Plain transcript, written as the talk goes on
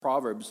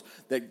Proverbs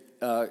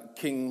that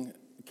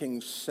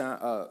King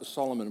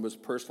Solomon was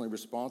personally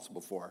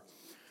responsible for.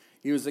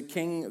 He was a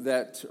king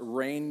that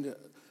reigned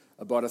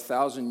about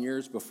 1,000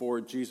 years before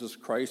Jesus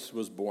Christ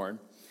was born.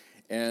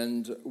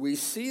 And we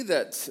see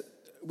that,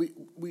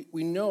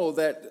 we know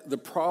that the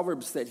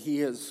Proverbs that he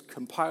has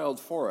compiled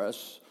for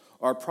us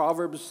are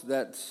Proverbs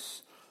that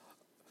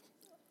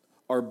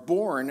are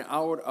born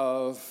out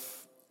of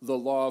the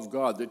law of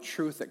God, the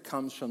truth that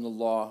comes from the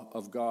law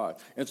of God.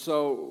 And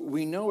so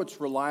we know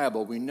it's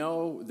reliable. We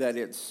know that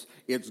it's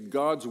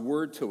God's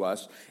word to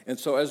us. And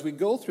so as we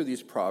go through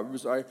these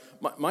Proverbs,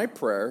 my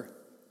prayer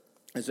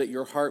is that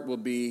your heart will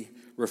be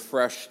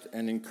refreshed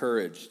and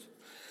encouraged.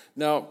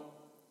 Now,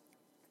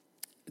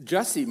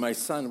 Jesse, my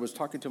son, was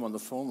talking to him on the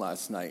phone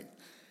last night,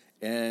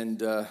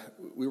 and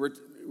we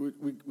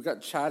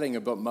got chatting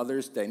about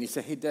Mother's Day, and he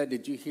said, "Hey, Dad,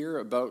 did you hear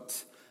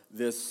about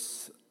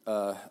this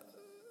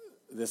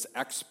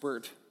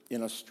expert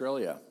in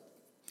Australia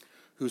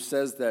who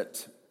says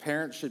that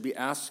parents should be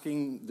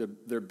asking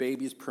their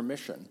babies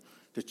permission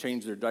to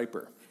change their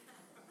diaper?"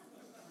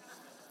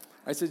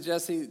 I said,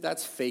 "Jesse,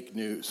 that's fake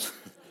news."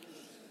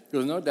 He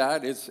goes, "No,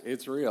 Dad,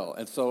 it's real."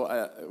 And so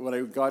when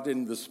I got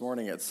in this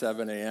morning at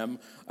 7 a.m.,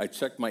 I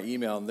checked my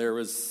email, and there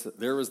was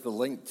the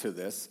link to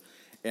this.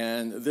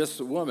 And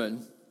this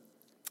woman,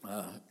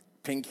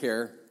 pink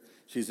hair,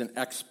 she's an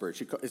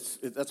expert.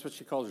 That's what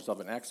she calls herself,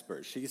 an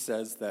expert. She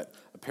says that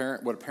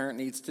what a parent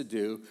needs to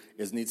do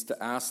is needs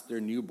to ask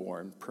their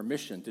newborn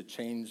permission to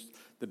change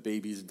the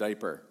baby's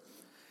diaper.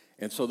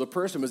 And so the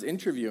person was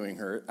interviewing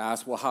her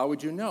asked, "Well, how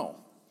would you know?"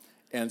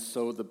 And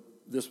so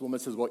this woman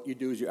says, "What you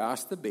do is you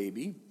ask the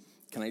baby,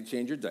 'Can I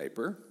change your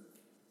diaper?'"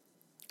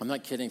 I'm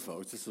not kidding,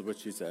 folks. This is what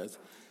she says.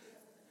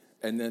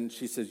 And then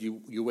she says,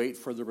 you wait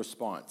for the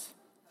response.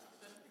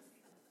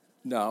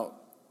 Now,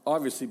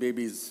 obviously,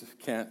 babies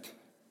can't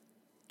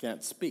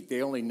speak.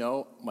 They only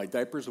know, "My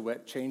diaper's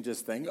wet, change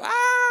this thing."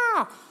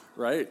 Ah!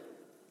 Right?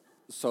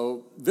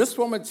 So this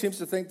woman seems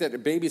to think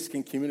that babies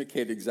can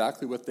communicate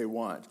exactly what they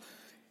want.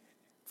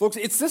 Folks,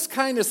 it's this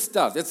kind of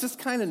stuff, it's this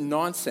kind of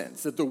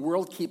nonsense that the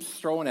world keeps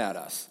throwing at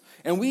us.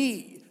 And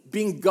we,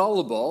 being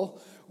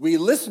gullible, we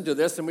listen to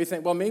this and we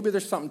think, well, maybe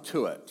there's something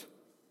to it.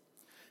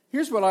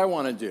 Here's what I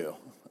want to do.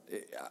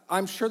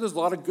 I'm sure there's a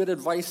lot of good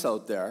advice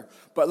out there,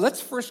 but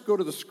let's first go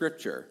to the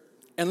Scripture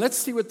and let's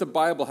see what the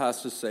Bible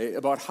has to say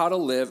about how to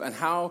live and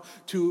how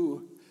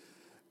to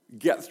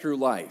get through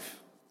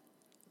life.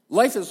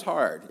 Life is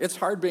hard. It's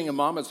hard being a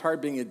mom. It's hard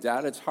being a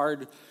dad. It's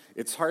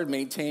hard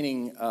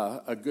maintaining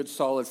a good,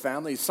 solid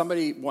family.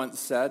 Somebody once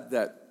said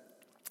that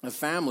a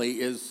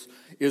family is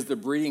the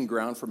breeding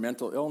ground for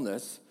mental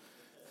illness.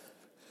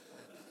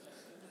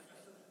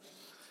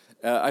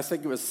 I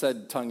think it was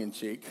said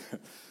tongue-in-cheek,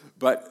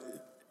 but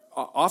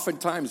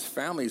oftentimes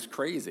family is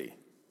crazy.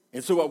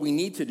 And so what we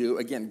need to do,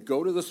 again,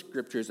 go to the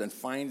Scriptures and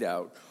find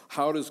out,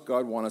 how does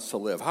God want us to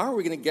live? How are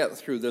we going to get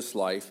through this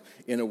life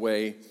in a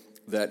way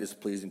that is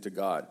pleasing to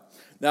God?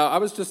 Now, I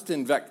was just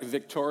in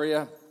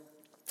Victoria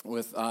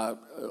with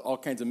all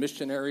kinds of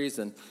missionaries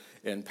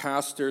and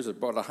pastors,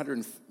 about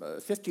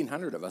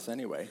 1,500 of us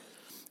anyway.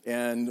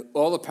 And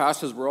all the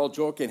pastors were all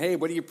joking, "Hey,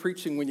 what are you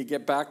preaching when you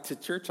get back to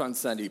church on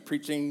Sunday?"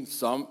 Preaching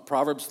some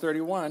Proverbs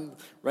 31,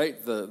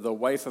 right? The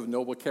wife of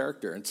noble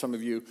character. And some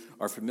of you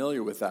are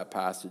familiar with that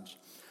passage.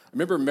 I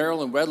remember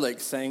Marilyn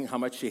Wedlake saying how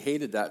much she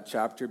hated that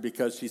chapter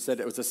because she said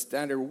it was a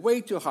standard way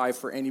too high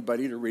for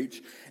anybody to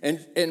reach.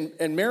 And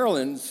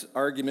Marilyn's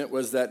argument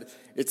was that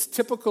it's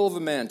typical of a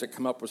man to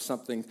come up with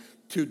something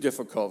too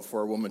difficult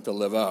for a woman to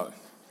live out.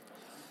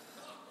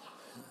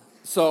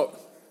 So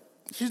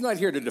she's not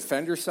here to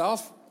defend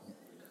herself.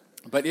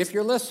 But if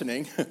you're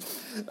listening,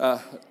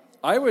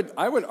 I would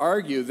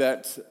argue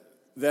that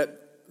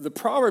the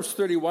Proverbs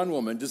 31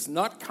 woman does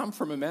not come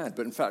from a man,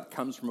 but in fact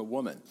comes from a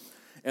woman.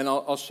 And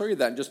I'll show you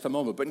that in just a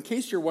moment. But in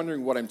case you're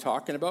wondering what I'm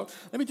talking about,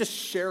 let me just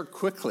share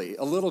quickly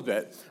a little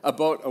bit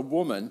about a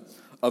woman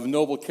of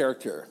noble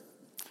character.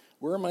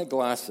 Where are my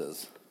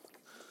glasses?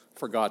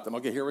 Forgot them.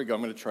 Okay, here we go.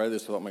 I'm going to try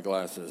this without my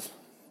glasses.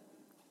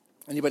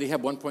 Anybody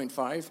have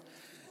 1.5?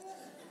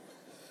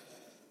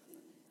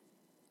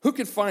 Who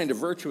can find a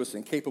virtuous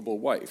and capable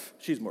wife?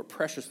 She's more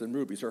precious than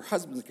rubies. Her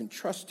husband can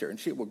trust her, and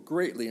she will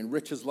greatly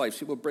enrich his life.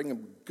 She will bring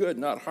him good,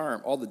 not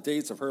harm, all the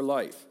days of her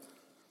life.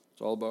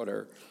 It's all about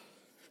her.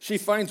 She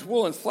finds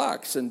wool and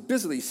flax and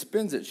busily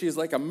spins it. She is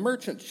like a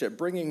merchant ship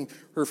bringing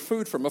her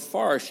food from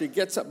afar. She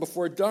gets up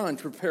before dawn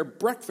to prepare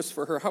breakfast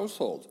for her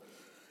household.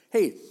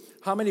 Hey,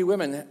 how many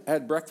women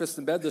had breakfast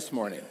in bed this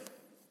morning?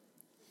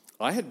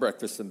 I had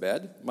breakfast in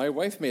bed. My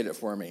wife made it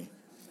for me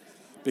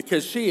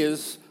because she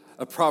is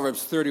a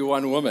Proverbs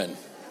 31 woman.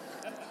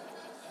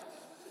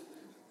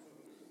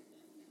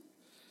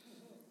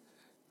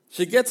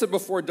 She gets up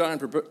before dawn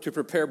to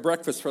prepare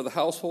breakfast for the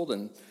household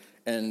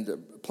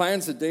and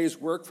plans the day's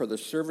work for the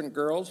servant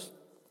girls.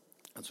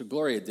 That's what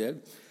Gloria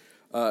did.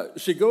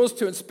 She goes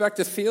to inspect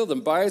a field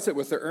and buys it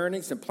with her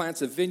earnings and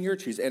plants a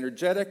vineyard. She's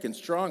energetic and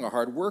strong, a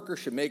hard worker.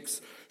 She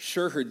makes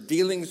sure her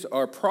dealings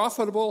are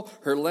profitable.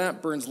 Her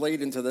lamp burns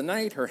late into the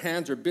night. Her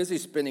hands are busy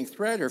spinning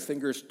thread, her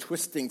fingers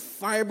twisting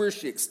fibers.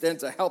 She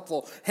extends a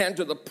helpful hand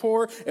to the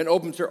poor and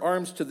opens her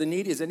arms to the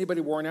needy. Is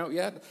anybody worn out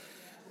yet?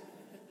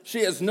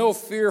 She has no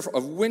fear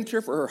of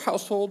winter for her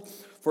household,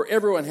 for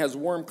everyone has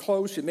warm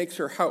clothes. She makes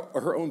her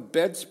own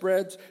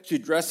bedspreads. She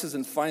dresses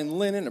in fine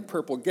linen and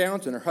purple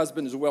gowns, and her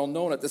husband is well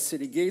known at the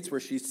city gates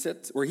where he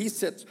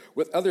sits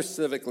with other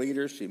civic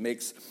leaders. She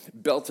makes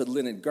belted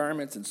linen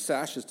garments and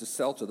sashes to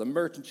sell to the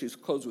merchants. She's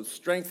clothed with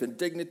strength and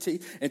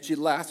dignity, and she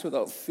laughs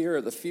without fear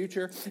of the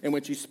future. And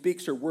when she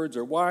speaks, her words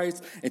are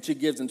wise, and she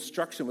gives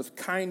instruction with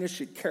kindness.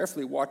 She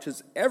carefully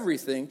watches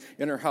everything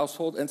in her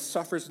household and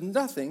suffers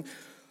nothing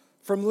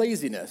from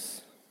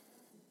laziness.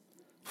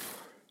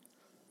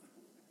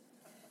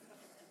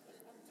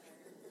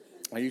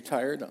 Are you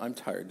tired? I'm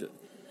tired.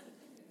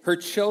 Her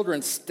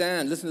children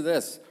stand. Listen to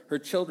this. Her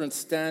children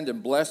stand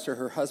and bless her.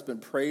 Her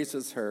husband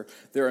praises her.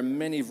 There are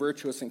many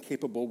virtuous and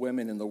capable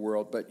women in the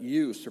world, but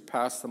you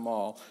surpass them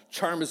all.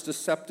 Charm is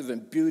deceptive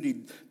and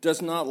beauty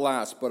does not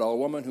last, but a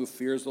woman who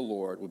fears the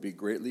Lord will be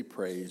greatly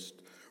praised.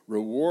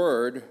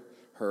 Reward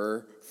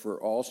her for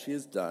all she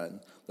has done.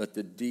 Let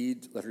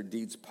her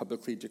deeds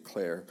publicly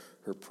declare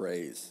her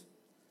praise.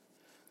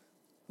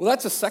 Well,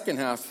 that's the second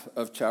half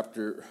of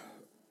chapter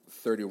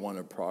 31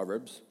 of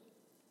Proverbs.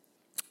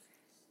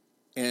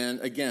 And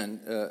again,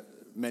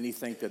 many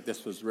think that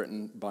this was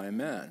written by a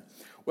man.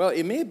 Well,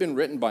 it may have been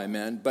written by a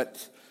man,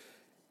 but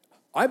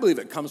I believe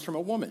it comes from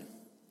a woman.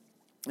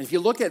 If you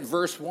look at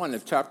verse 1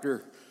 of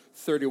chapter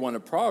 31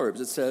 of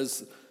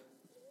Proverbs,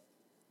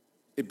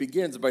 it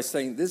begins by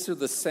saying, "These are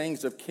the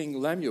sayings of King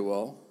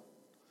Lemuel.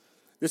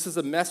 This is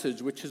a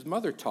message which his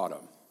mother taught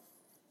him."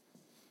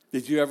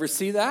 Did you ever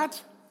see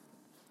that?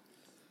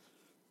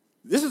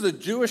 This is a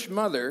Jewish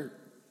mother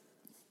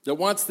that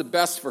wants the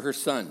best for her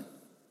son.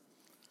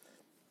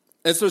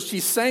 And so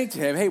she's saying to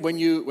him, hey, when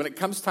it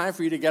comes time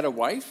for you to get a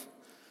wife,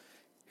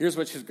 here's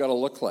what she's got to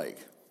look like.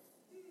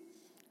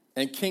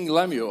 And King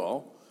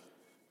Lemuel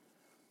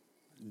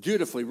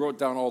dutifully wrote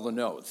down all the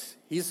notes.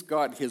 He's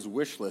got his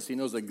wish list. He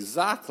knows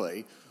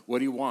exactly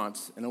what he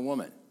wants in a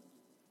woman.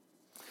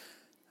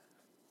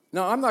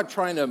 Now, I'm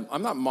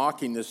not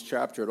mocking this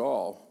chapter at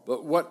all,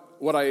 but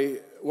what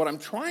I'm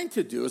trying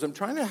to do is I'm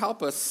trying to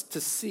help us to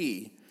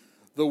see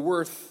the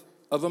worth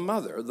of a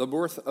mother, the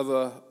worth of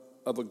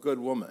a good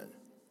woman.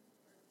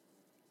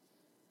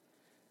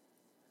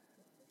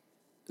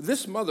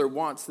 This mother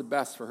wants the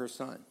best for her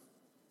son.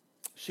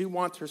 She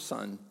wants her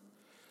son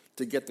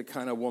to get the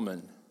kind of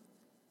woman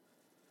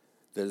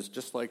that is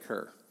just like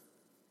her.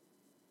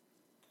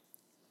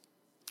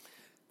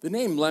 The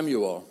name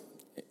Lemuel,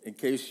 in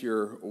case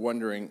you're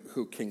wondering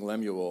who King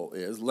Lemuel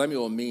is,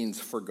 Lemuel means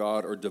for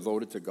God or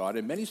devoted to God,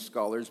 and many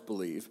scholars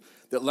believe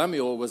that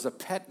Lemuel was a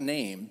pet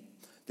name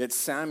that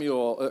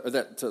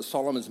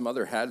Solomon's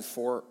mother had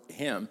for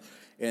him,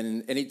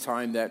 and any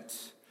time that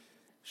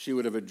she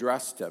would have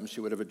addressed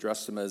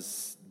him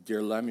as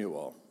Dear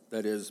Lemuel,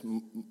 that is,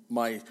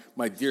 my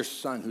dear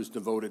son who's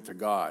devoted to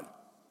God.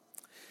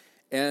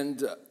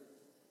 And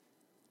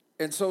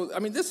so, I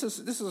mean, this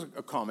is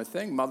a common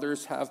thing.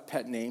 Mothers have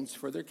pet names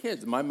for their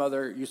kids. My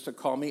mother used to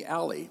call me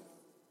Allie.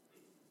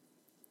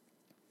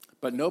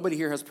 But nobody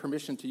here has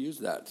permission to use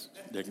that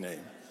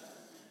nickname.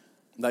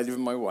 Not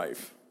even my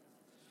wife.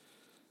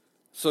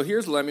 So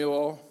here's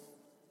Lemuel,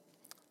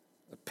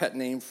 a pet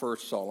name for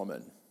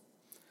Solomon.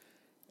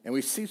 And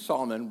we see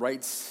Solomon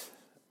writes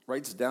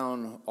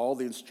down all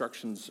the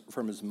instructions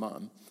from his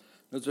mom.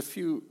 There's a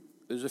few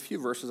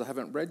verses I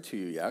haven't read to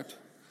you yet,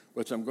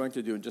 which I'm going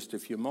to do in just a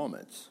few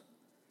moments.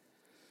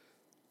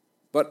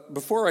 But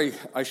before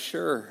I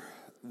share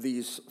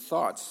these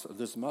thoughts of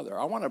this mother,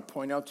 I want to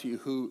point out to you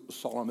who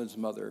Solomon's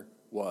mother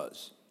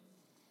was.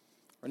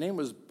 Her name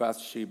was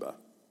Bathsheba.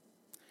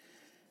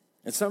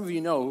 And some of you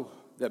know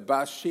that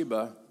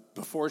Bathsheba,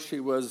 before she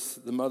was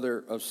the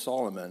mother of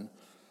Solomon,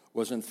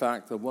 was in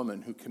fact the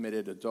woman who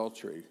committed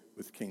adultery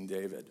with King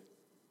David.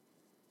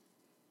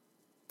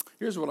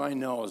 Here's what I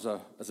know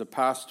as a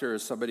pastor,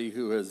 as somebody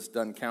who has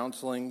done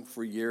counseling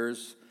for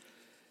years,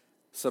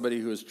 somebody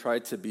who has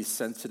tried to be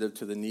sensitive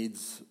to the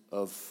needs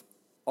of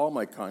all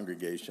my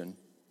congregation.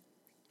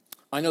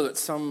 I know that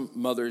some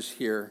mothers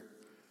here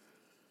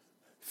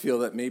feel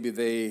that maybe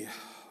they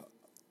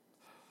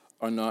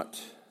are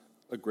not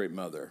a great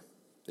mother.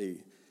 They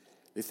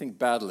think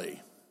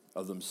badly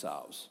of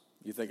themselves.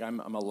 You think, I'm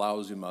a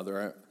lousy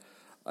mother.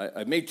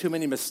 I've made too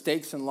many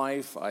mistakes in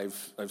life.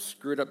 I've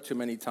screwed up too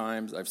many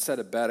times. I've set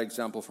a bad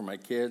example for my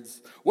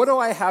kids. What do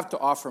I have to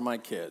offer my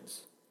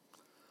kids?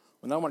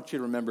 Well, I want you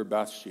to remember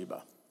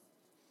Bathsheba,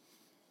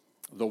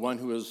 the one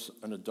who is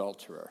an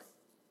adulterer,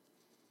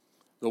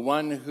 the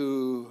one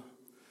who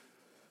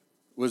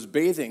was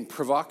bathing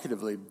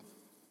provocatively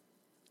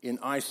in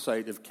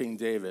eyesight of King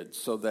David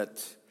so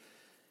that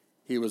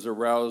he was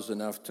aroused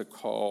enough to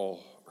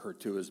call her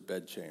to his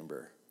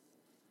bedchamber.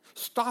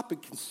 Stop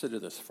and consider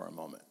this for a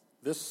moment.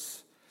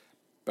 This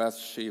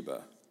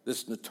Bathsheba,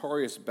 this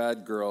notorious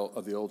bad girl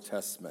of the Old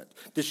Testament.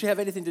 Does she have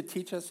anything to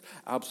teach us?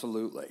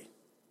 Absolutely.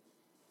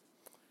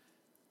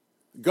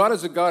 God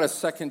is a God of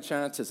second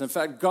chances. In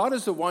fact, God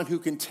is the one who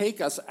can take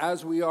us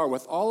as we are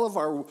with all of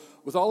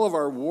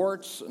our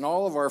warts and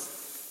all of our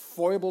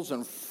foibles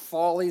and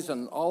follies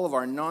and all of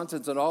our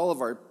nonsense and all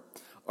of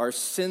our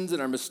sins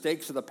and our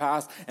mistakes of the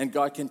past, and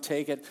God can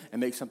take it and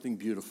make something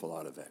beautiful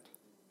out of it.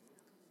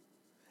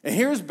 And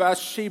here's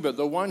Bathsheba,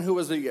 the one who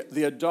was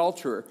the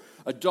adulterer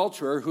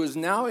who is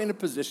now in a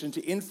position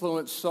to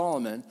influence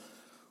Solomon,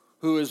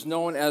 who is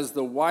known as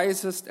the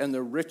wisest and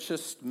the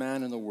richest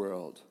man in the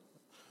world.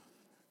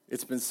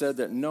 It's been said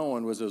that no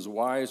one was as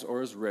wise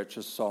or as rich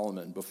as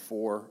Solomon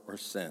before or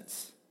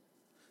since.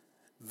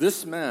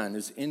 This man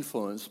is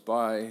influenced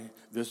by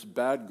this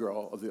bad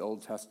girl of the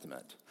Old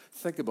Testament.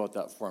 Think about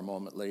that for a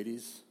moment,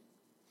 ladies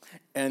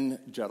and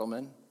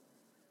gentlemen.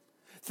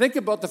 Think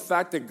about the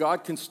fact that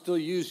God can still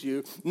use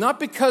you, not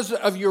because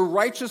of your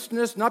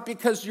righteousness, not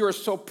because you are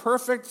so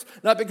perfect,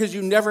 not because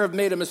you never have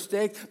made a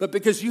mistake, but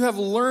because you have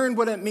learned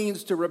what it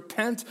means to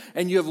repent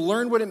and you have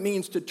learned what it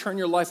means to turn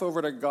your life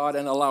over to God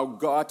and allow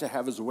God to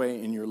have his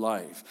way in your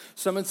life.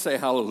 Someone say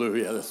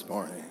hallelujah this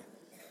morning.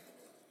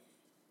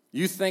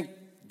 You think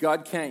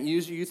God can't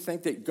use you? You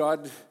think that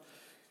God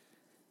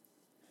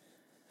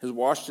has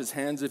washed his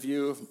hands of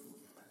you?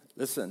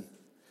 Listen,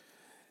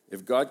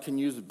 if God can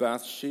use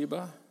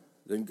Bathsheba,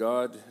 then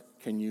God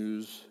can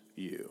use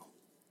you.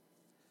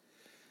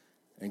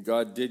 And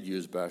God did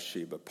use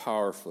Bathsheba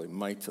powerfully,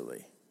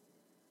 mightily.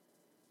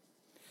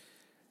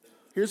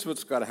 Here's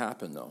what's got to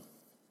happen, though.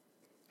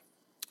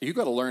 You've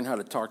got to learn how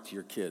to talk to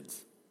your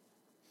kids.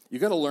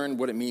 You've got to learn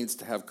what it means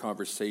to have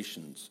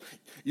conversations.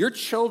 Your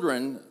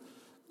children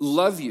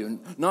love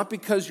you, not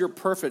because you're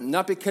perfect,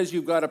 not because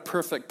you've got a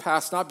perfect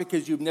past, not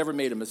because you've never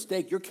made a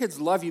mistake. Your kids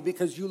love you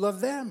because you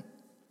love them.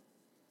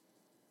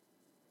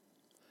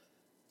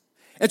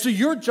 And so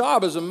your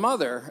job as a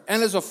mother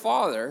and as a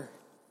father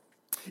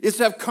is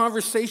to have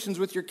conversations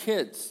with your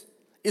kids,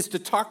 is to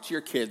talk to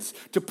your kids,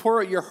 to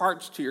pour out your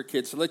hearts to your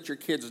kids, to let your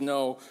kids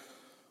know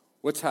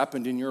what's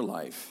happened in your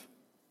life.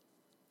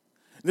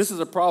 This is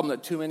a problem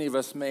that too many of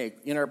us make.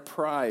 In our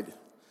pride,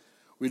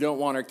 we don't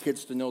want our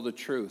kids to know the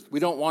truth. We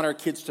don't want our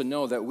kids to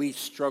know that we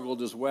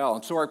struggled as well.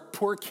 And so our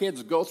poor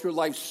kids go through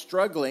life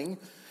struggling,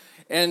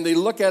 and they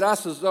look at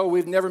us as though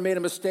we've never made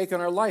a mistake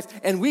in our life.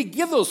 And we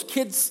give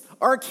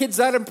our kids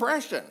that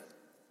impression.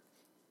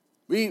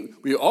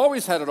 We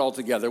always had it all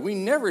together. We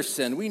never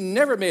sinned. We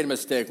never made a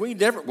mistake.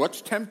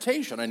 What's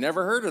temptation? I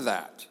never heard of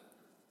that.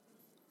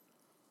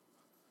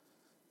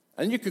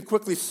 And you can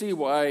quickly see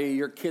why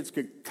your kids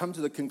could come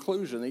to the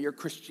conclusion that your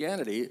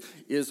Christianity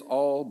is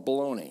all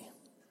baloney.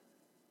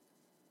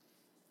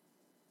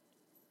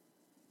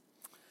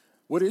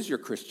 What is your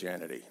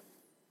Christianity?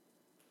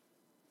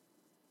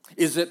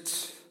 Is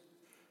it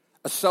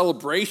a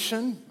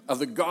celebration of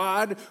the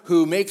God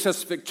who makes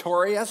us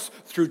victorious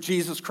through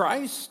Jesus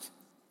Christ?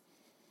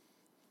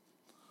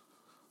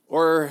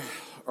 Or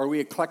are we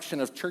a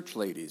collection of church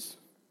ladies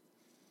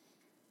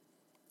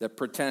that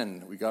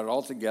pretend we got it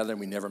all together and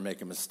we never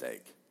make a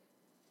mistake?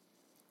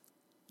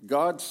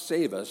 God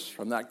save us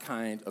from that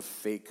kind of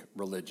fake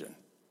religion.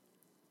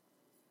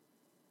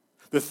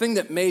 The thing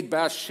that made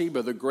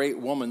Bathsheba the great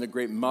woman, the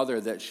great mother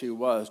that she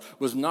was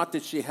not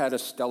that she had a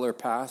stellar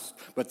past,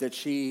 but that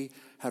she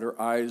had her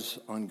eyes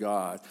on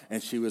God,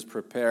 and she was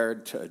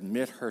prepared to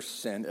admit her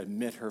sin,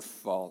 admit her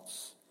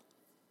faults,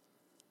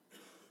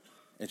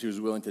 and she was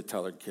willing to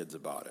tell her kids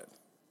about it.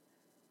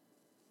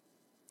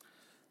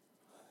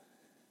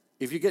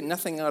 If you get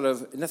nothing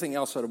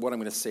else out of what I'm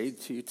going to say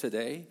to you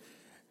today,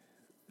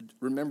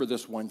 remember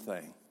this one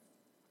thing.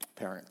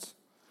 Parents,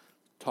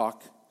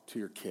 talk to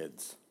your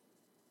kids.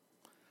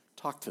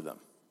 Talk to them.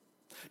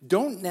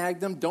 Don't nag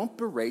them, don't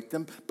berate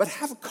them, but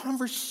have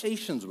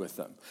conversations with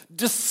them.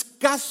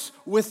 Discuss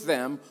with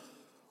them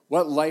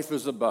what life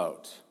is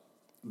about.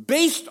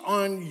 Based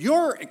on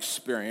your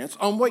experience,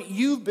 on what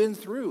you've been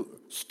through.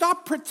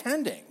 Stop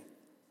pretending.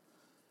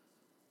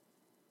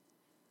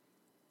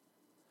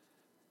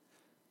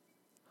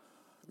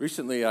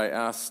 Recently, I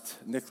asked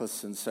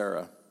Nicholas and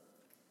Sarah,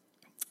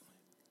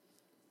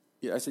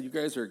 I said,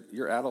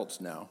 you're adults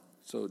now,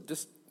 so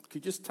could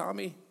you just tell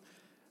me?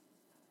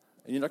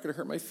 And you're not going to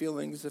hurt my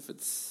feelings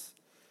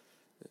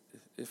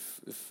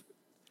if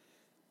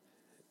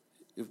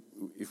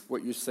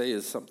what you say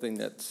is something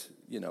that,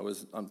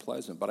 is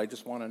unpleasant, but I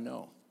just want to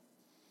know.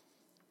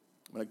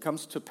 When it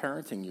comes to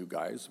parenting you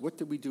guys, what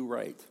did we do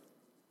right?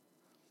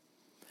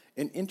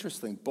 And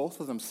interesting, both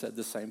of them said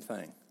the same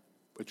thing,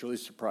 which really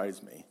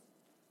surprised me.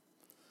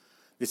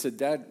 They said,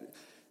 Dad,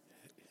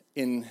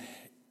 in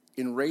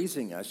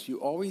raising us, you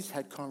always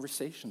had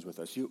conversations with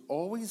us. You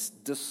always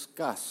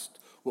discussed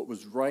what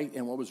was right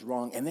and what was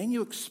wrong, and then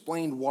you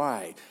explained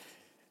why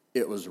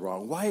it was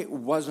wrong, why it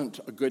wasn't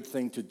a good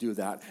thing to do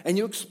that. And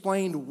you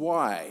explained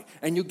why,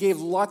 and you gave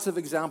lots of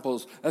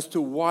examples as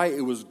to why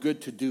it was good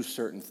to do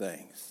certain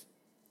things.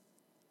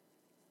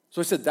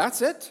 So I said,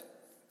 that's it?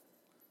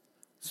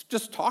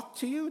 Just talk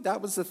to you? That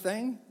was the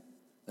thing?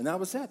 And that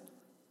was it.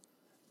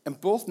 And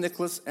both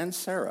Nicholas and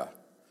Sarah,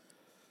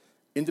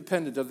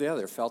 independent of the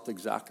other, felt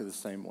exactly the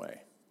same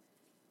way.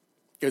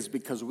 It was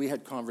because we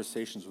had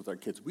conversations with our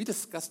kids. We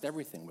discussed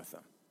everything with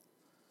them.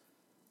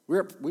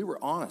 We were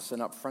honest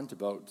and upfront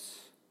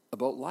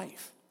about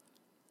life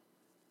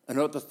and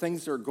about the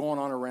things that are going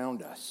on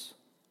around us.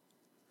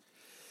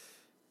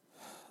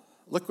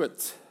 Look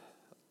what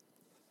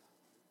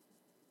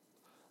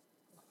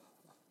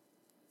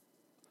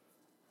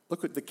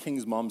the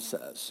king's mom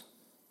says.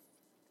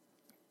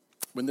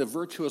 When the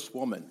virtuous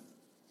woman,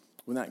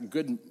 when that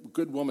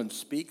good woman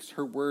speaks,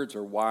 her words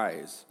are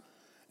wise,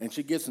 and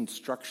she gives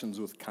instructions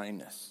with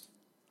kindness.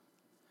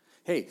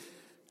 Hey,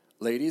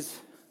 ladies,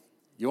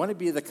 you want to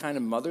be the kind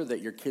of mother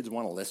that your kids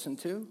want to listen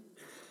to?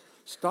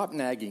 Stop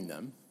nagging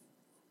them,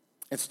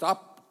 and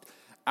stop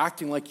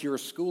acting like you're a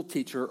school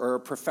teacher or a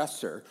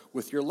professor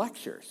with your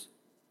lectures.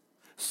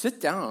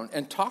 Sit down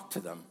and talk to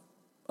them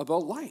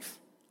about life.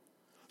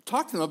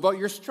 Talk to them about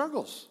your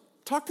struggles.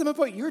 Talk to them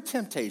about your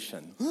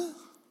temptation.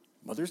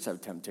 Mothers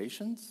have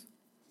temptations?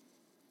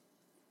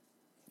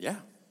 Yeah.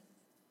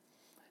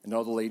 And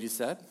all the ladies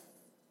said?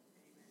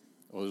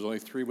 Well, there's only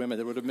 3 women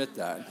that would admit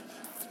that.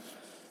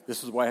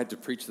 This is why I had to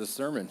preach this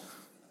sermon.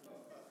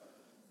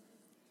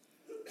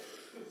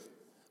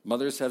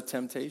 Mothers have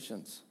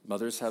temptations.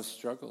 Mothers have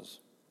struggles.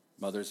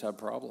 Mothers have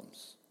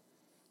problems.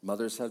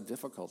 Mothers have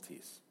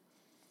difficulties.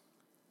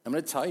 I'm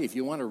going to tell you, if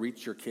you want to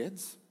reach your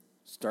kids,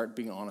 start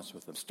being honest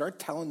with them. Start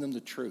telling them the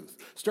truth.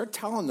 Start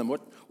telling them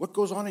what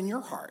goes on in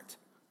your heart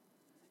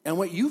and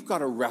what you've got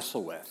to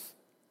wrestle with.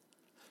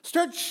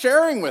 Start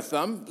sharing with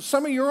them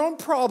some of your own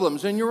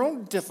problems and your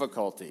own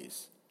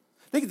difficulties.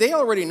 They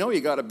already know you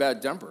got a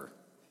bad temper.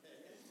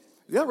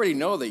 They already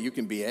know that you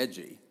can be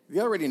edgy. They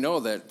already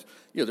know that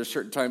there's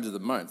certain times of the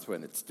month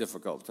when it's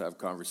difficult to have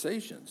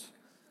conversations.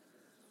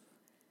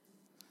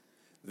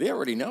 They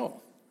already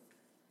know.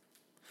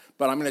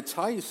 But I'm going to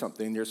tell you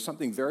something. There's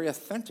something very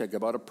authentic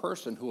about a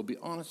person who will be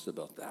honest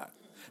about that.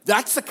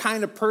 That's the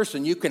kind of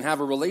person you can have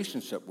a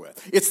relationship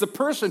with. It's the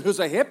person who's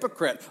a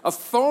hypocrite, a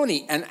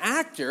phony, an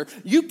actor.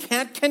 You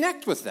can't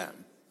connect with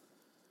them.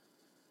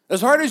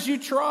 As hard as you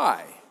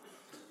try,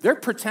 they're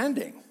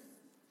pretending.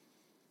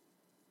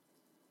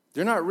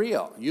 They're not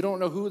real. You don't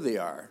know who they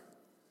are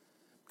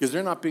because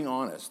they're not being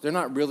honest. They're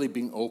not really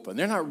being open.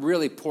 They're not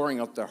really pouring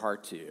out their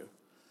heart to you.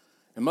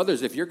 And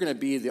mothers, if you're going to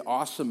be the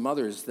awesome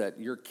mothers that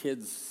your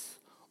kids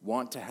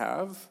want to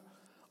have,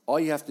 all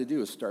you have to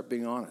do is start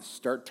being honest.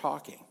 Start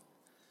talking.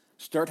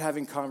 Start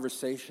having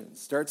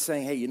conversations. Start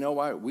saying, hey, you know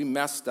what? We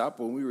messed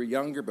up when we were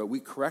younger, but we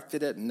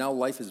corrected it, and now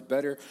life is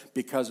better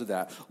because of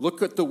that.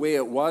 Look at the way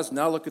it was.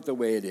 Now look at the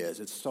way it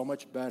is. It's so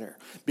much better.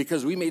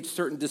 Because we made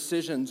certain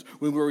decisions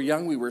when we were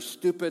young. We were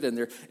stupid, and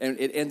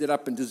it ended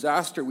up in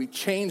disaster. We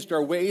changed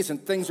our ways,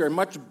 and things are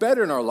much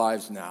better in our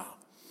lives now.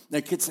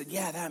 And the kid said,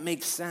 yeah, that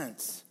makes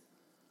sense.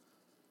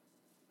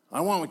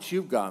 I want what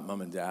you've got,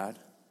 Mom and Dad.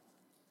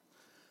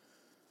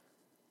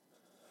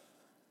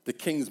 The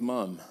king's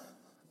mom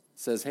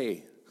says,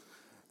 hey,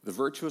 the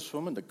virtuous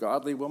woman, the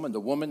godly woman, the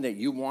woman that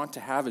you want to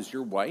have as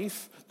your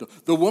wife,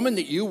 the woman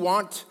that you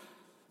want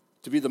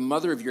to be the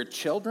mother of your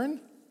children,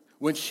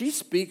 when she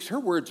speaks, her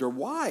words are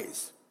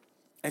wise,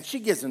 and she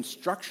gives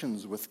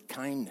instructions with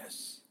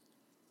kindness.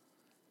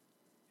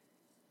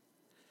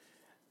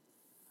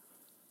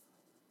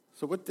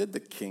 So what did the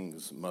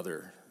king's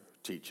mother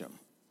teach him?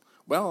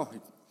 Well,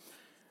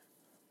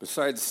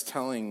 besides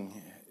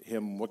telling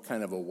him what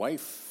kind of a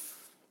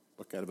wife,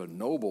 what kind of a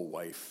noble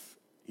wife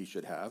he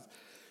should have,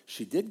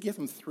 she did give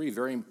him 3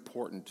 very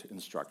important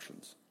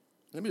instructions.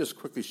 Let me just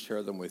quickly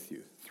share them with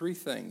you. 3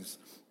 things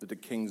that the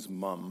king's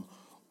mom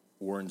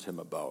warned him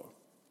about.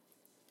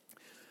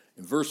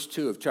 In verse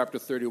 2 of chapter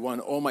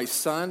 31, O my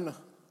son,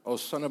 O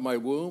son of my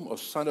womb, O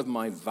son of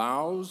my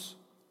vows,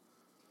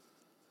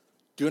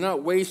 do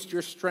not waste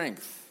your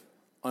strength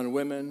on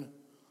women,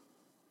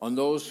 on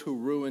those who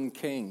ruin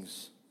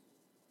kings.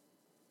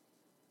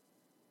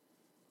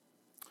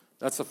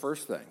 That's the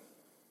first thing.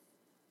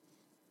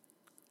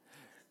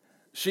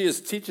 She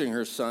is teaching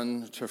her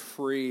son to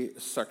flee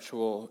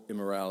sexual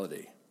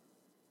immorality.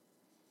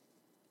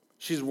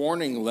 She's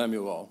warning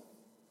Lemuel,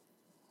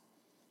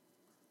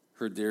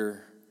 her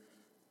dear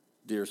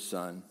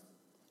son,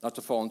 not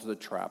to fall into the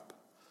trap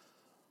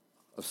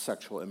of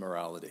sexual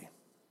immorality.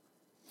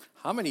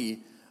 How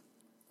many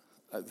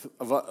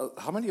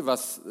of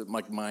us,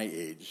 like my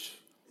age,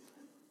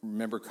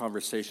 remember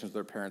conversations with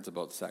our parents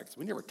about sex?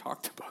 We never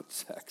talked about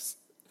sex.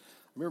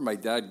 I remember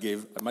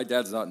my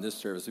dad's not in this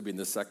service, he'll be in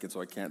this second, so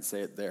I can't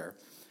say it there.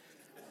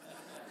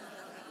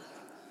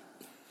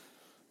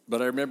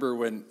 But I remember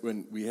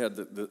when we had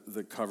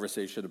the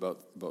conversation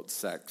about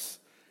sex,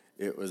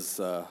 it was,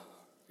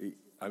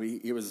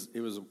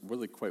 it was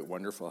really quite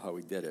wonderful how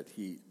he did it.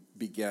 He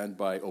began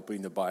by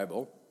opening the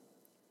Bible.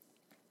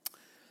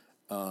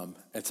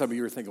 And some of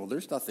you were thinking, well,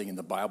 there's nothing in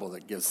the Bible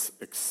that gives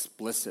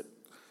explicit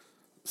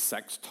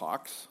sex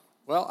talks.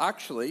 Well,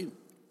 actually,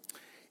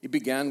 he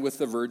began with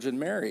the Virgin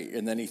Mary,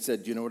 and then he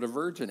said, do you know what a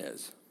virgin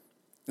is?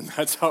 And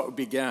that's how it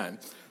began.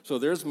 So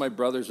there's my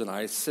brothers and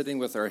I sitting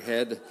with our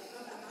head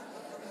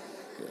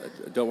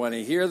I don't want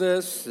to hear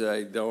this.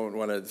 I don't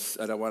want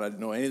to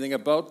know anything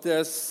about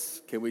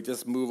this. Can we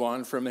just move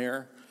on from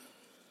here?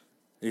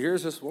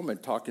 Here's this woman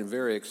talking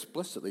very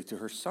explicitly to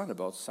her son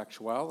about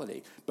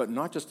sexuality, but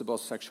not just about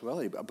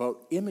sexuality, but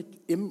about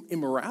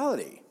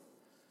immorality,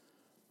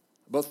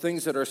 about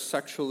things that are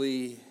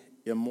sexually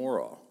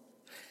immoral.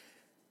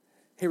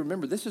 Hey,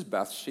 remember, this is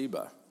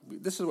Bathsheba.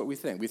 This is what we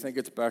think. We think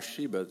it's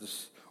Bathsheba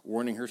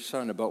warning her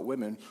son about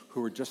women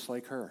who are just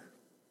like her.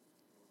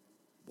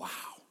 Wow.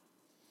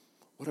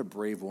 What a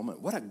brave woman.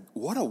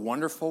 What a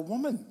wonderful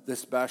woman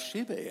this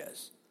Bathsheba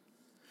is.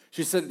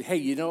 She said, hey,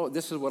 you know,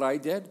 this is what I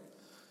did.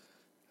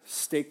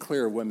 Stay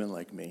clear of women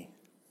like me.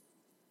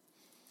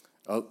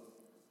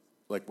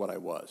 Like what I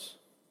was.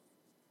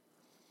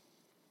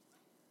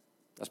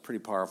 That's pretty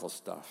powerful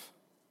stuff.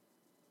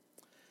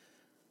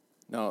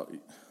 Now,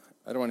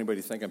 I don't want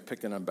anybody to think I'm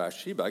picking on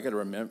Bathsheba. I got to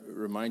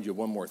remind you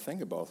one more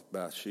thing about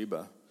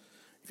Bathsheba.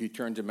 If you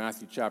turn to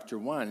Matthew chapter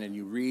 1 and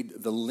you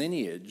read the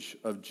lineage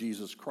of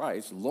Jesus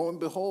Christ, lo and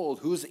behold,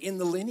 who's in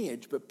the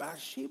lineage but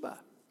Bathsheba?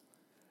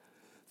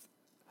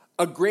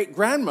 A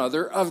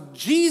great-grandmother of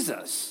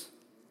Jesus.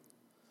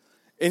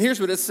 And here's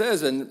what it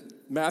says in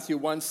Matthew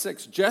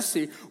 1:6.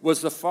 Jesse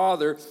was the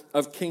father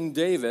of King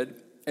David,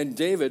 and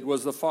David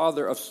was the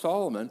father of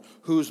Solomon,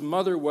 whose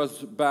mother was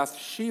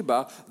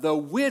Bathsheba, the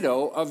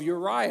widow of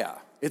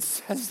Uriah. It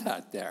says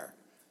that there.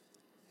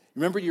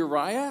 Remember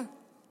Uriah?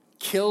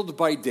 Killed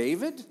by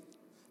David?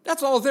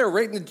 That's all there,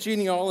 right in the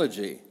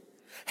genealogy.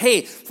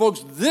 Hey,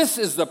 folks, this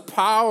is the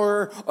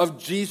power of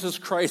Jesus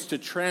Christ to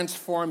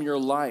transform your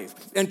life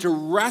and to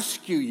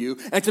rescue you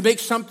and to make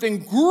something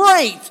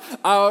great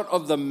out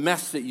of the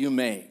mess that you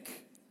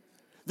make.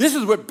 This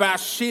is what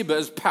Bathsheba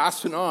is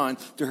passing on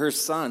to her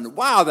son.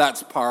 Wow,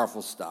 that's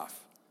powerful stuff.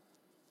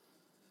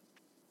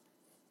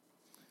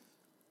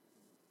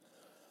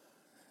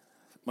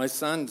 My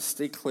son,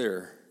 stay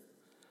clear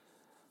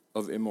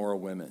of immoral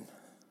women.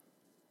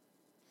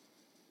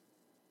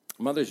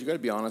 Mothers, you got to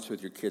be honest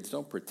with your kids.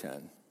 Don't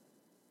pretend.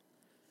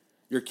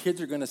 Your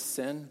kids are going to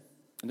sin,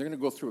 and they're going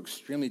to go through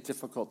extremely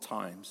difficult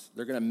times.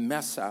 They're going to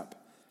mess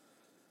up.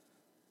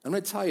 I'm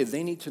going to tell you,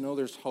 they need to know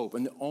there's hope.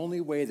 And the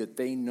only way that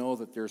they know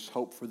that there's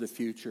hope for the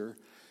future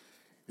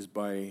is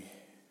by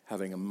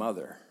having a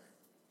mother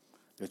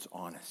that's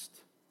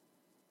honest,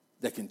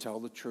 that can tell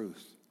the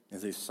truth.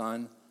 And say,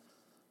 son,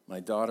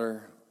 my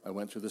daughter, I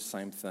went through the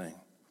same thing.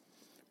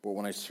 But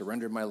when I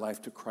surrendered my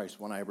life to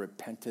Christ, when I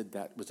repented,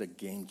 that was a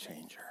game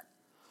changer.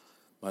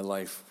 My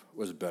life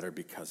was better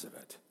because of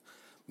it.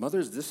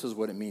 Mothers, this is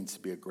what it means to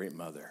be a great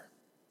mother.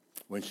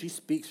 When she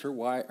speaks, her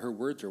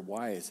words are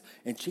wise,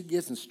 and she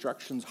gives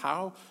instructions.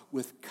 How?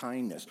 With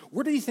kindness.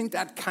 Where do you think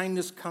that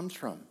kindness comes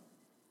from?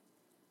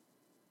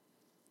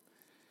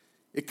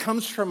 It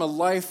comes from a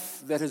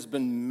life that has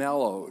been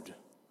mellowed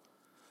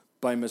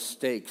by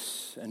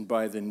mistakes and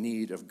by the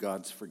need of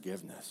God's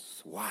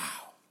forgiveness. Wow.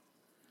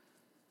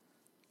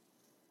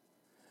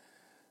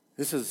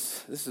 This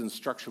is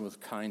instruction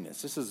with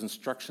kindness. This is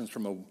instructions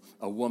from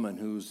a woman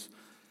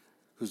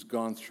who's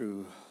gone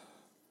through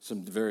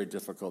some very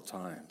difficult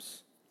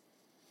times.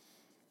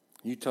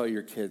 You tell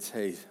your kids,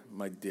 hey,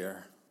 my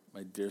dear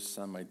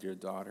son, my dear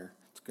daughter,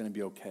 it's going to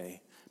be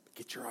okay. But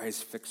get your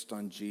eyes fixed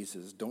on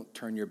Jesus. Don't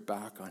turn your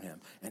back on him,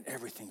 and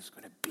everything's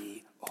going to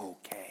be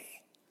okay.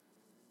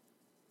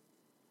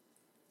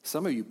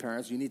 Some of you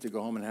parents, you need to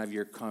go home and have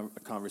your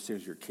conversation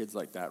with your kids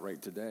like that right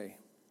today.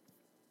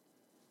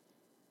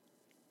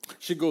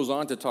 She goes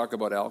on to talk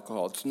about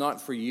alcohol. It's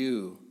not for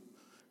you.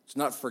 It's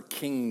not for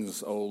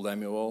kings, O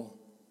Lemuel,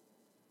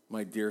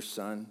 my dear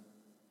son.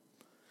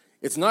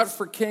 It's not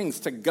for kings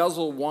to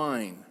guzzle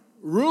wine.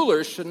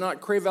 Rulers should not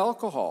crave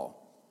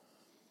alcohol.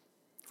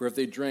 For if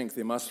they drink,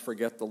 they must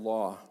forget the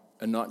law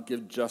and not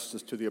give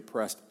justice to the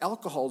oppressed.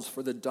 Alcohol is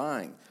for the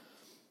dying,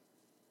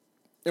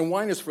 and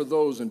wine is for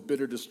those in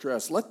bitter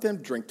distress. Let them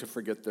drink to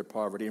forget their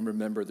poverty and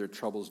remember their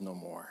troubles no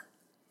more.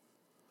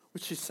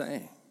 What's she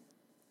saying?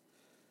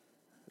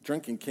 A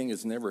drinking king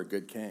is never a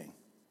good king.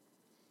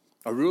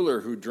 A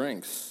ruler who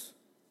drinks,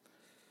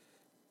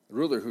 a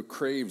ruler who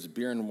craves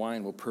beer and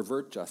wine will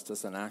pervert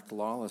justice and act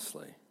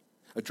lawlessly.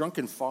 A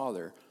drunken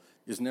father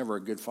is never a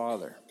good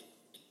father.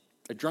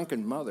 A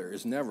drunken mother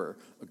is never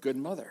a good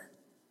mother.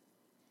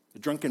 A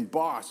drunken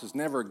boss is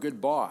never a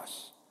good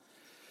boss.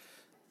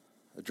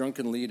 A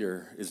drunken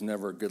leader is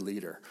never a good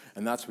leader.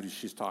 And that's what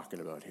she's talking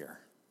about here.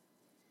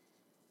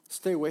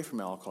 Stay away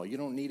from alcohol. You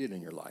don't need it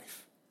in your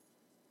life.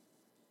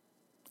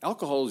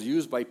 Alcohol is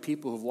used by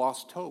people who've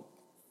lost hope.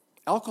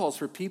 Alcohol is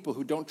for people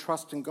who don't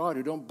trust in God,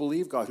 who don't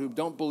believe God, who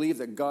don't believe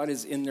that God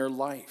is in their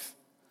life.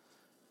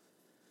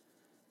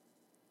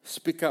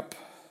 Speak up,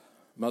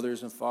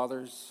 mothers and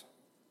fathers.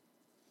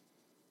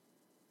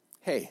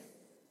 Hey,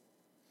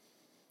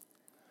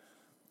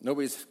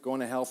 nobody's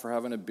going to hell for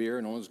having a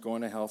beer. No one's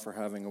going to hell for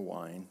having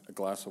a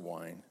glass of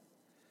wine.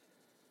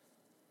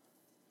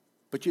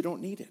 But you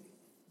don't need it.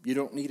 You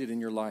don't need it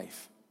in your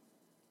life.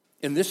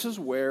 And this is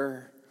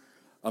where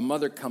a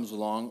mother comes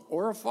along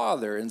or a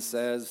father and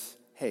says,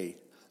 hey,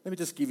 let me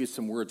just give you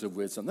some words of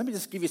wisdom. Let me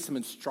just give you some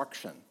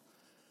instruction.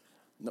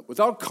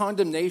 without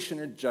condemnation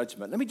or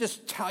judgment. Let me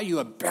just tell you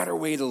a better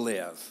way to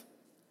live.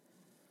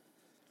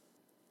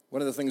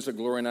 One of the things that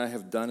Gloria and I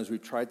have done is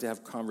we've tried to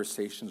have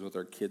conversations with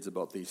our kids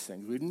about these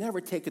things. We've never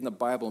taken the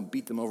Bible and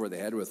beat them over the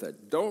head with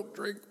it. Don't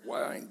drink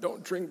wine,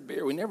 don't drink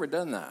beer. We've never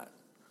done that.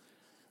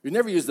 We've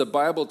never used the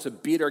Bible to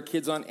beat our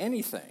kids on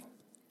anything.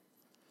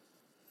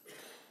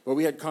 But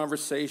we had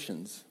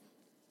conversations.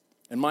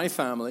 In my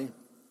family,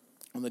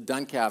 on the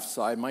Duncalf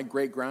side, my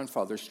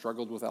great-grandfather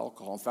struggled with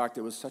alcohol. In fact,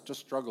 it was such a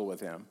struggle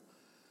with him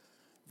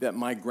that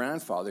my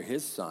grandfather,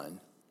 his son,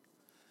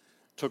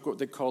 took what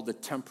they called the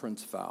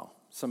temperance vow.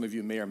 Some of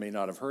you may or may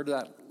not have heard of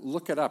that.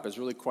 Look it up. It's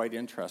really quite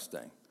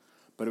interesting.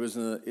 But it was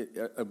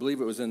I believe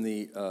it was in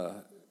the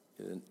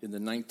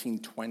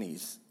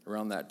 1920s,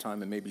 around that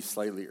time, and maybe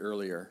slightly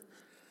earlier,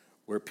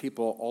 where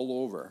people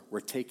all over were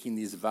taking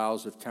these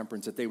vows of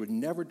temperance that they would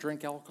never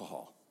drink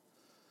alcohol.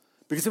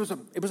 Because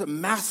it was a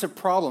massive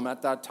problem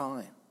at that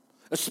time,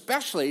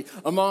 especially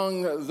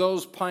among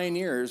those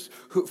pioneers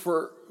who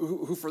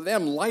for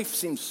them, life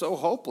seemed so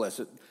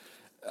hopeless.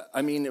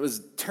 It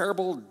was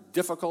terrible,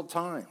 difficult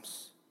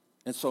times.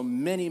 And so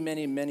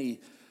many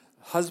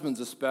husbands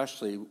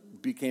especially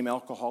became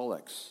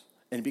alcoholics.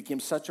 And it became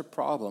such a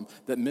problem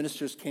that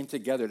ministers came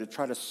together to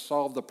try to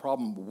solve the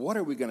problem. What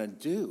are we going to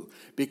do?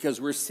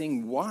 Because we're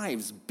seeing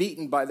wives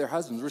beaten by their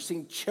husbands. We're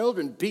seeing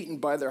children beaten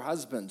by their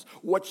husbands.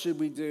 What should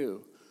we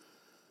do?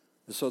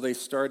 And so they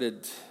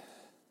started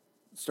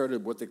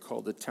what they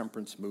called the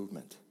temperance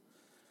movement,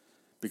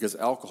 because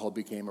alcohol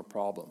became a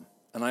problem.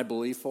 And I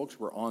believe, folks,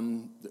 we're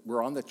on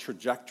the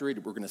trajectory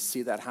that we're going to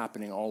see that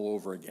happening all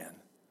over again.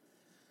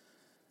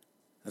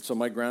 And so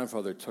my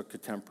grandfather took a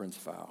temperance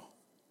vow.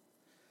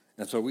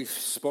 And so we've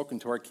spoken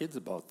to our kids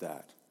about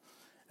that.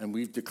 And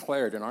we've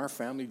declared in our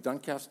family,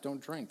 Duncalfs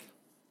don't drink.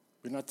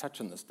 We're not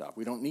touching this stuff.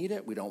 We don't need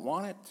it. We don't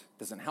want it. It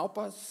doesn't help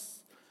us.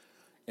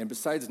 And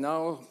besides,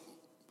 now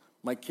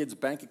my kids'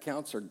 bank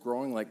accounts are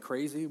growing like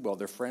crazy while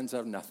their friends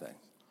have nothing.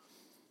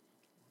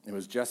 It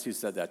was Jesse who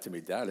said that to me.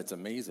 Dad, it's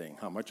amazing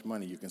how much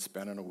money you can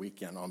spend on a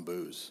weekend on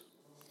booze.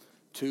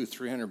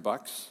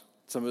 $200-$300.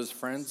 Some of his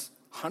friends,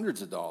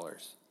 hundreds of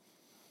dollars.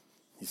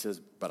 He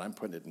says, but I'm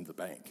putting it in the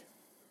bank.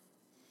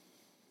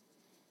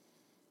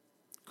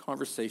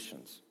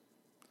 Conversations.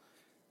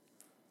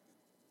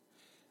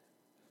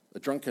 A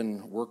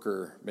drunken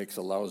worker makes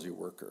a lousy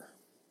worker.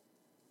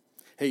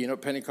 Hey,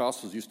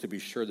 Pentecostals used to be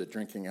sure that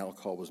drinking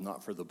alcohol was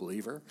not for the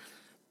believer,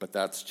 but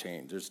that's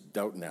changed. There's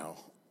doubt now.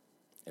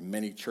 And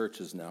many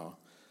churches now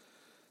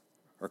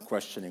are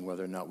questioning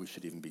whether or not we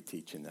should even be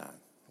teaching that.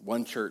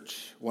 One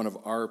church, one of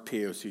our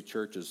POC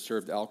churches,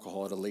 served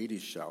alcohol at a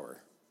ladies'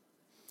 shower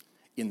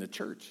in the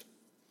church.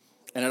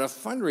 And at a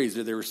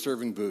fundraiser, they were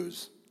serving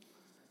booze.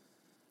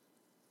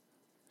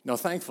 Now,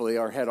 thankfully,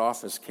 our head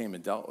office came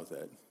and dealt with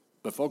it.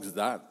 But folks,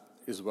 that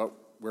is where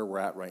we're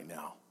at right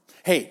now.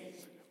 Hey,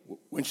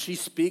 when she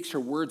speaks, her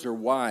words are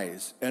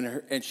wise,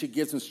 and she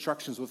gives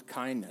instructions with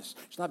kindness.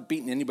 She's not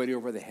beating anybody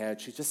over the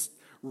head. She's just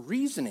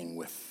reasoning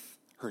with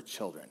her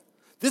children.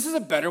 This is a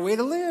better way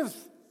to live.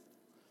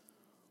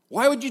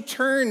 Why would you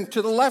turn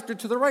to the left or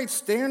to the right?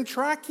 Stay on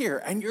track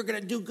here, and you're going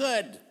to do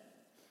good.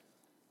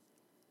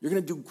 You're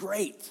going to do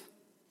great.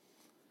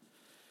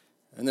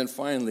 And then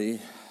finally,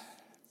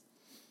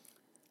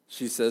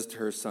 she says to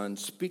her son,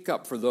 speak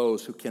up for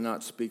those who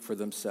cannot speak for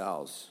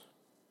themselves.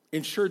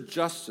 Ensure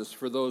justice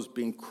for those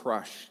being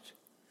crushed.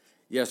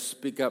 Yes,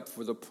 speak up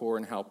for the poor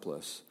and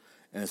helpless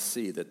and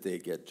see that they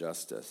get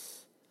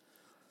justice.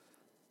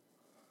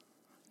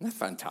 Isn't that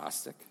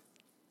fantastic?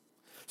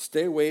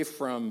 Stay away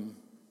from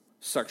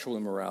sexual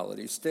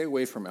immorality. Stay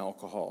away from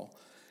alcohol.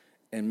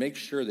 And make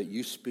sure that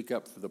you speak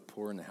up for the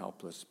poor and the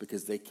helpless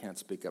because they can't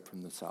speak up for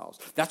themselves.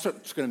 That's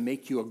what's going to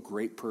make you a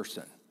great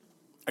person,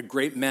 a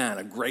great man,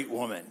 a great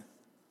woman.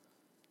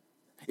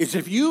 Is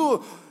if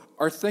you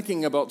are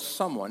thinking about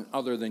someone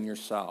other than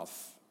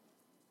yourself.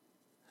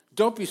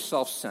 Don't be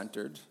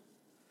self-centered.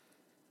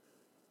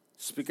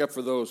 Speak up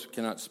for those who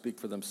cannot speak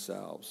for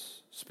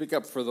themselves. Speak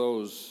up for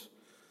those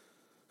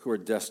who are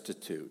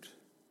destitute.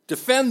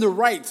 Defend the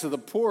rights of the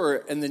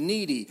poor and the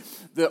needy,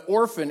 the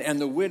orphan and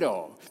the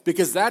widow,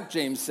 because that,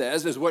 James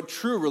says, is what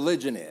true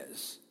religion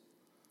is.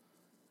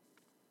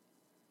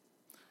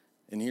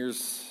 And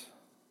here's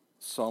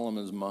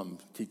Solomon's mom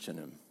teaching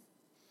him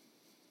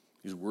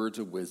these words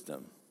of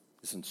wisdom,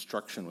 this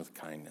instruction with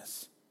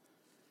kindness.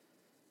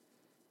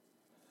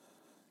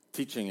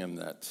 Teaching him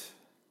that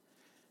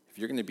if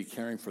you're going to be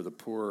caring for the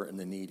poor and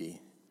the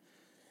needy,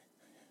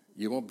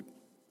 you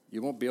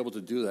won't be able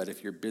to do that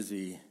if you're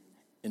busy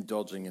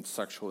indulging in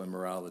sexual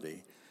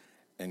immorality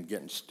and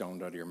getting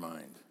stoned out of your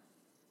mind.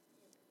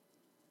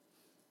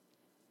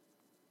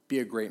 Be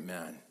a great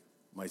man,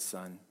 my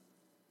son.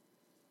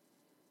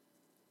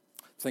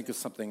 Think of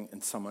something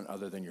in someone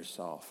other than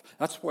yourself.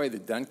 That's why the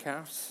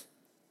Duncalfs,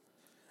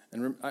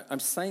 and I'm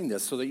saying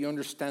this so that you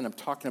understand I'm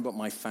talking about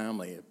my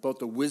family, about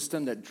the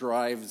wisdom that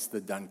drives the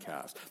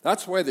Duncalfs.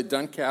 That's why the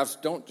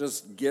Duncalfs don't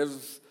just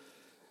give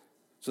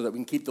so that we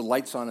can keep the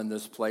lights on in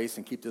this place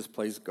and keep this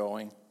place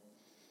going.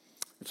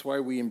 It's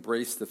why we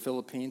embrace the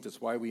Philippines. It's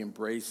why we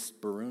embrace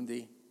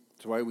Burundi.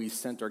 It's why we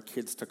sent our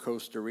kids to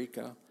Costa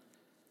Rica.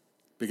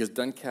 Because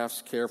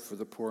Duncalf's care for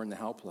the poor and the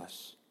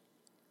helpless.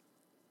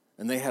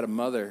 And they had a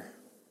mother.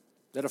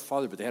 They had a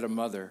father, but they had a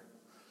mother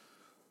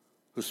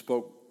who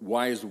spoke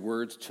wise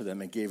words to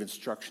them and gave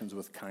instructions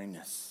with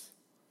kindness.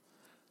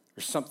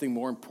 There's something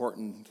more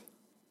important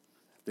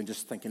than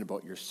just thinking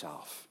about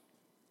yourself.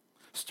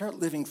 Start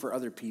living for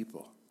other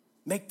people.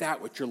 Make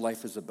that what your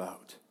life is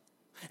about.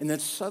 And then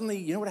suddenly,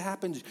 you know what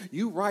happens?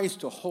 You rise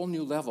to a whole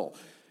new level.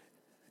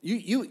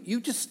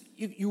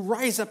 You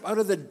rise up out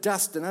of the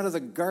dust and out of the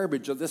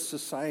garbage of this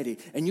society,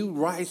 and you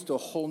rise to a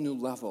whole new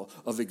level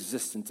of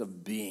existence,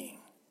 of being.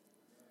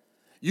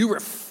 You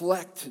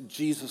reflect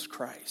Jesus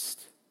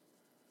Christ.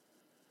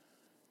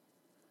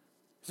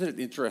 Isn't it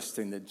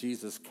interesting that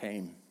Jesus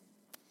came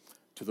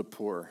to the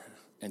poor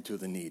and to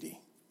the needy?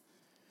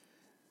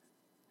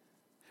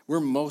 We're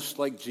most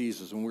like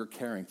Jesus when we're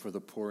caring for the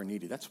poor and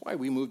needy. That's why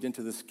we moved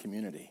into this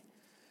community.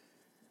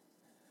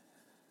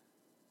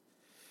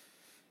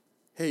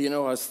 Hey, I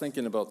was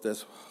thinking about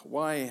this.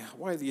 Why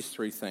these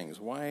three things?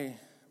 Why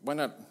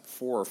not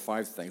 4 or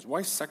 5 things?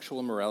 Why sexual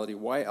immorality?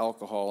 Why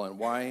alcohol? And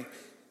why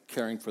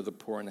caring for the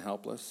poor and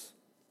helpless?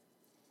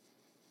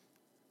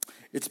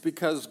 It's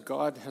because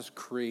God has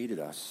created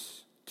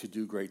us to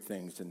do great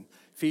things. In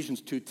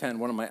Ephesians 2:10,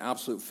 one of my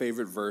absolute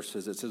favorite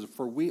verses, it says,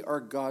 "For we are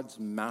God's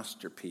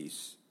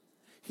masterpiece.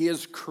 He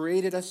has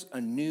created us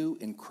anew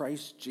in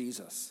Christ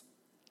Jesus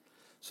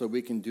so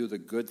we can do the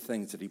good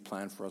things that he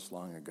planned for us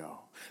long ago."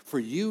 For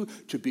you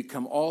to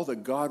become all that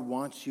God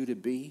wants you to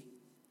be,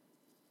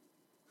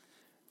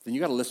 then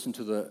you got to listen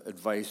to the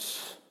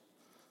advice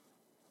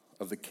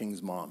of the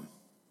king's mom.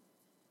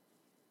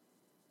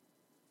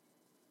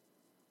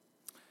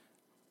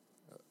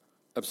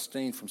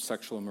 Abstain from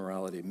sexual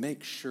immorality.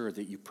 Make sure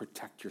that you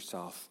protect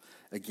yourself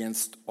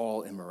against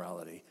all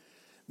immorality.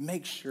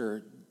 Make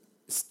sure,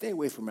 stay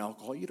away from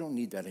alcohol. You don't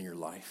need that in your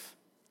life.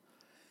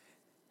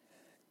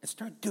 And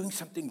start doing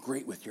something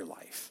great with your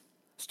life.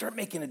 Start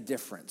making a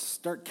difference.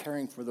 Start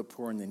caring for the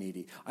poor and the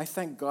needy. I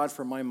thank God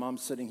for my mom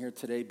sitting here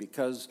today,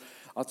 because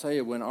I'll tell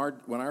you, when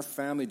our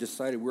family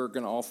decided we were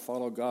going to all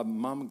follow God,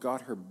 Mom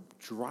got her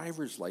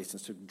driver's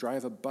license to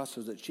drive a bus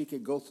so that she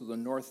could go through the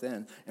North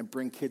End and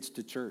bring kids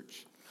to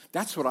church.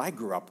 That's what I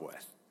grew up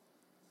with.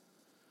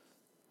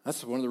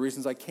 That's one of the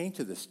reasons I came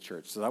to this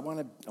church. So I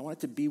wanted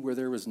to be where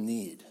there was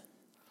need.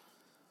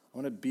 I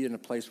want to be in a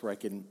place where I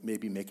can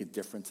maybe make a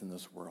difference in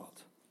this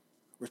world,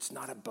 where it's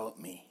not about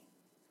me.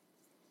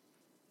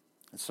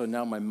 And so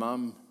now my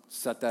mom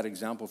set that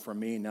example for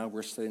me. Now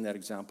we're setting that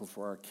example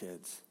for our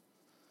kids.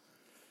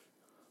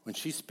 When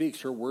she speaks,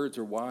 her words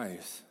are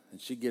wise,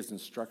 and she gives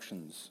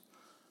instructions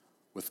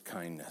with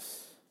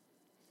kindness.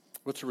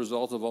 What's the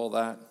result of all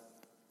that?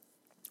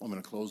 I'm going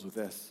to close with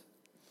this.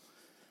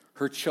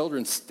 Her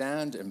children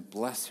stand and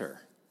bless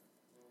her.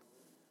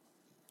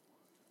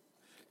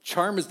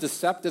 Charm is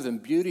deceptive and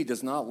beauty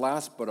does not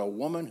last, but a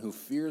woman who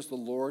fears the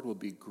Lord will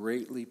be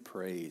greatly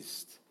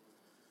praised.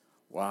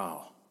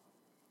 Wow.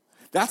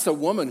 That's a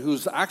woman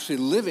who's actually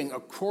living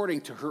according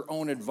to her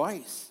own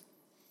advice.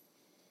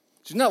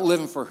 She's not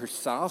living for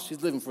herself.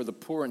 She's living for the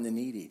poor and the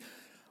needy.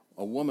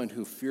 A woman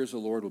who fears the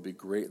Lord will be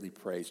greatly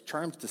praised.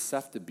 Charm's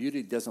deceptive,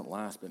 beauty doesn't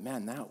last, but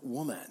man, that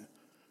woman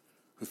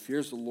who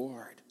fears the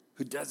Lord,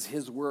 who does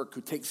his work,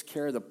 who takes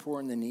care of the poor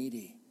and the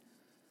needy,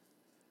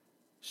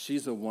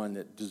 she's the one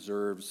that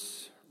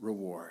deserves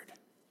reward.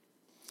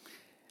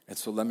 And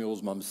so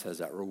Lemuel's mom says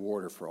that,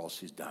 reward her for all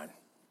she's done.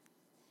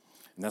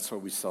 And that's why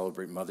we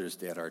celebrate Mother's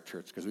Day at our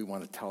church, because we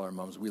want to tell our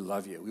moms, we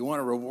love you. We want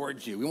to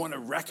reward you. We want to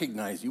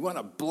recognize you. We want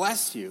to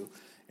bless you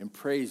and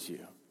praise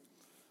you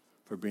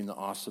for being the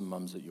awesome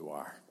moms that you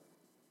are.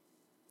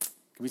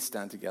 Can we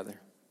stand together?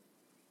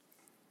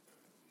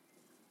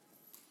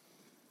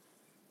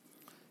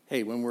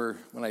 Hey, when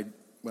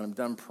I'm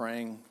done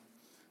praying,